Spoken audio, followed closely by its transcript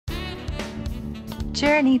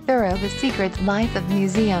Journey through the secret life of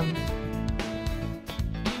museum.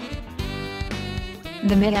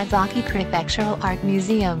 The Miyazaki Prefectural Art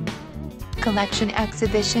Museum. Collection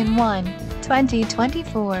Exhibition 1,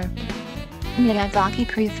 2024. Miyazaki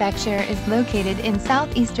Prefecture is located in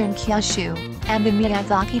southeastern Kyushu, and the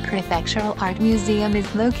Miyazaki Prefectural Art Museum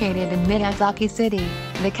is located in Miyazaki City,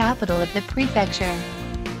 the capital of the prefecture.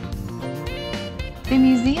 The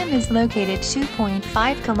museum is located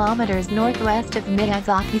 2.5 kilometers northwest of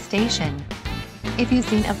Miyazaki Station. If you've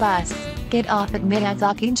seen a bus, get off at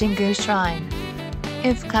Miyazaki Jingu Shrine.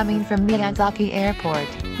 If coming from Miyazaki Airport,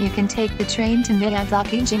 you can take the train to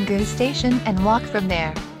Miyazaki Jingu Station and walk from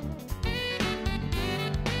there.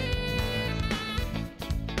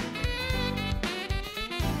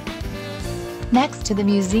 Next to the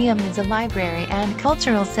museum is a library and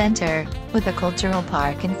cultural center, with a cultural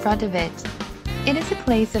park in front of it. It is a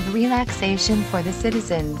place of relaxation for the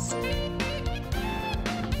citizens.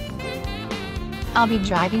 I'll be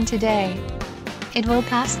driving today. It will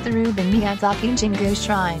pass through the Miyazaki Jingu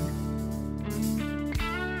Shrine.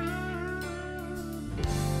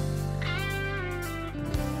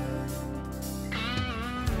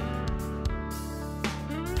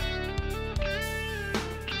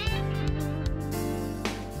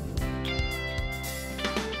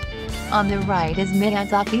 On the right is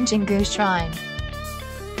Miyazaki Jingu Shrine.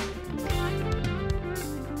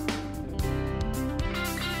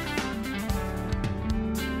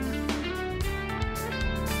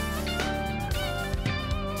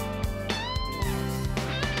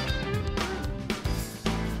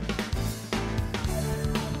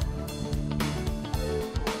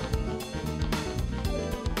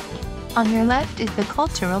 On your left is the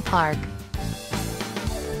cultural park.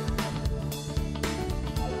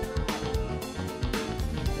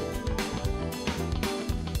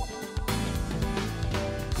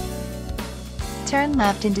 Turn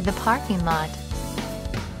left into the parking lot.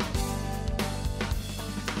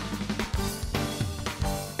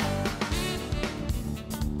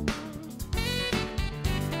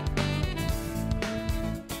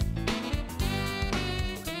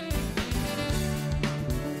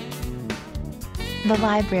 The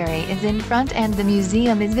library is in front and the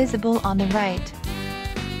museum is visible on the right.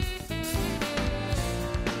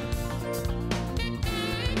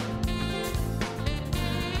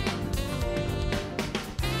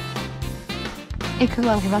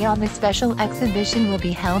 Epilogue on the special exhibition will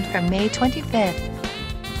be held from May 25th.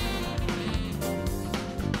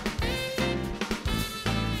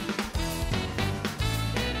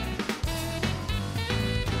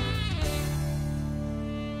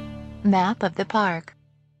 Map of the park.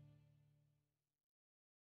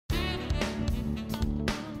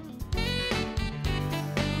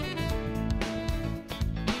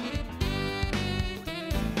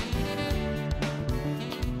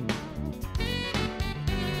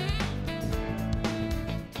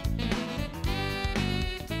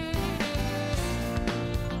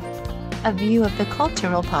 A view of the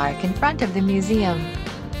cultural park in front of the museum.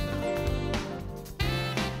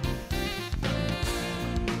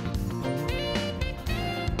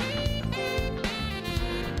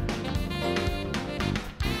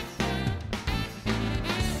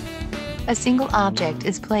 A single object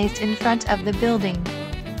is placed in front of the building.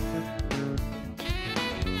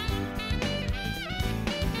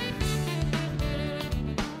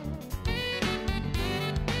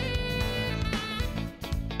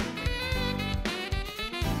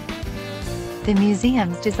 The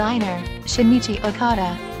museum's designer, Shinichi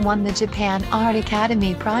Okada, won the Japan Art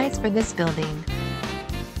Academy Prize for this building.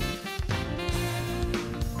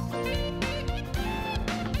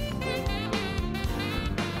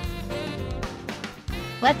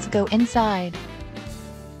 Let's go inside.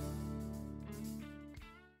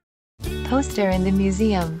 Poster in the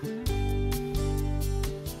museum.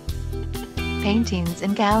 Paintings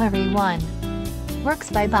in Gallery 1.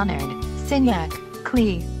 Works by Bernard, Signac,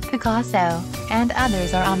 Klee, Picasso, and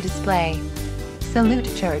others are on display.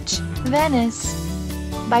 Salute Church, Venice,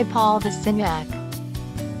 by Paul de Signac.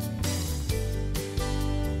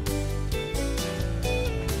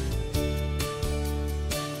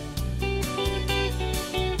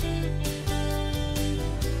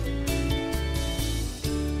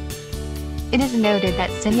 It is noted that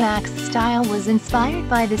Signac's style was inspired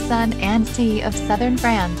by the sun and sea of southern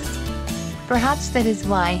France. Perhaps that is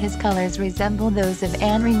why his colors resemble those of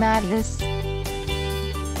Henri Matisse.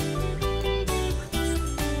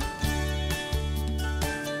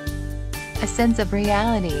 A Sense of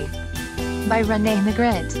Reality, by René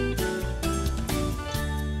Magritte.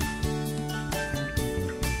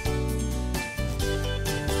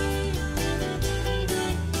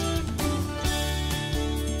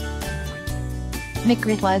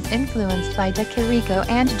 Magritte was influenced by de Chirico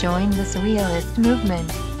and joined the Surrealist movement.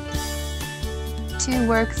 2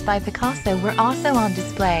 works by Picasso were also on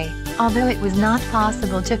display, although it was not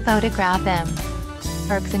possible to photograph them.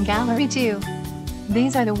 Works in Gallery 2.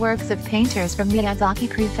 These are the works of painters from Miyazaki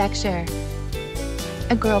Prefecture.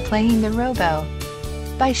 A Girl Playing the Robo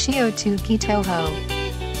by Shiotuki Toho.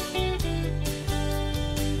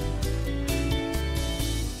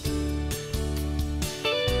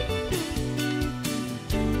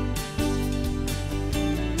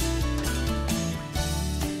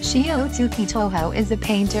 Shiotuki Toho is a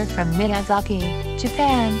painter from Miyazaki,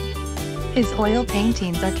 Japan. His oil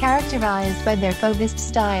paintings are characterized by their Fauvist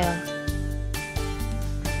style.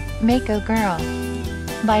 Mako Girl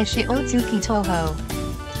by Shiotuki Toho.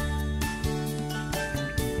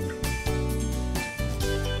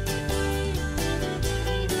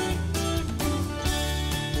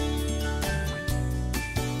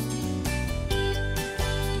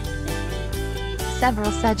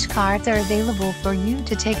 Several such cards are available for you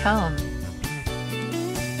to take home.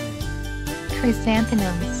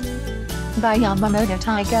 Chrysanthemums by Yamamoto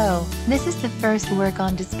Taigo. This is the first work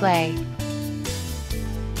on display.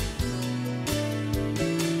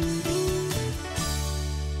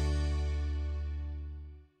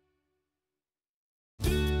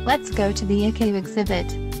 Let's go to the Ikkyu exhibit.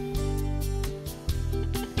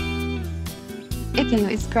 Ikkyu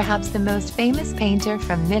is perhaps the most famous painter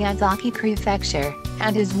from Miyazaki Prefecture,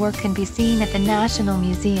 and his work can be seen at the National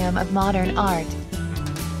Museum of Modern Art.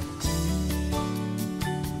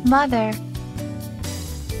 Mother.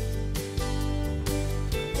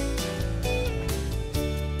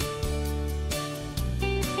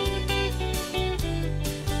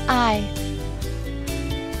 I.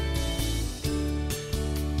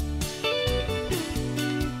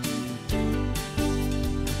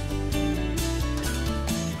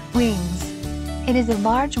 Wings. It is a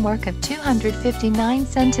large work of 259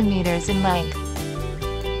 centimeters in length.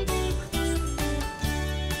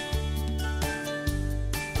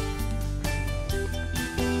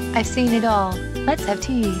 I've seen it all. Let's have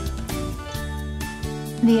tea.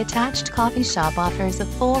 The attached coffee shop offers a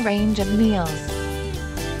full range of meals.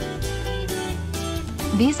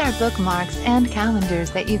 These are bookmarks and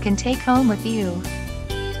calendars that you can take home with you.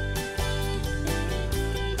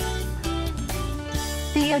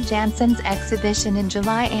 Theo Jansen's exhibition in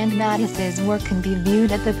July and Mattis's work can be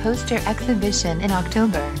viewed at the poster exhibition in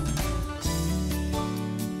October.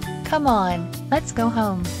 Come on, let's go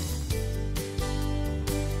home.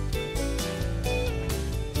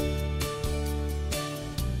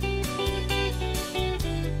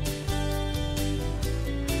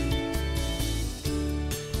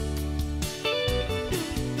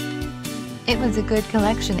 It was a good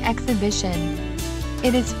collection exhibition.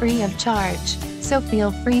 It is free of charge, so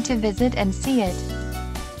feel free to visit and see it.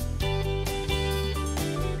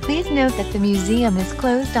 Please note that the museum is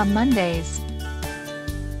closed on Mondays.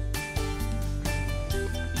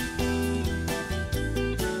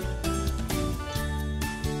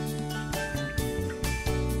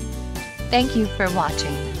 Thank you for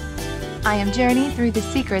watching. I am Journey through the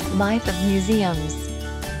secret life of museums.